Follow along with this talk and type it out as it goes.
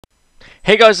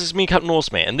Hey guys, this is me, Captain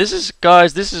Norseman, and this is,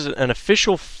 guys, this is an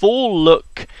official full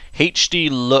look, HD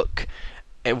look,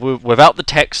 without the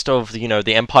text of,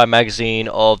 the Empire magazine,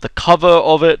 of the cover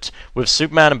of it, with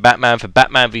Superman and Batman for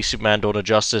Batman v Superman Dawn of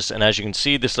Justice, and as you can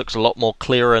see, this looks a lot more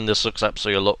clearer, and this looks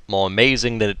absolutely a lot more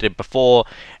amazing than it did before,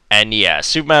 and yeah,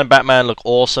 Superman and Batman look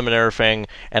awesome and everything,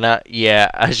 and yeah,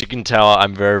 as you can tell,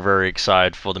 I'm very, very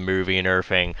excited for the movie and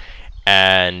everything.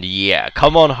 And yeah,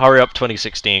 come on, hurry up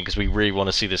 2016, because we really want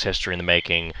to see this history in the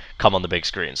making come on the big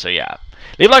screen. So yeah,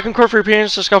 leave a like and comment for your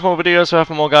opinions, subscribe for more videos, so have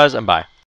more guys, and bye.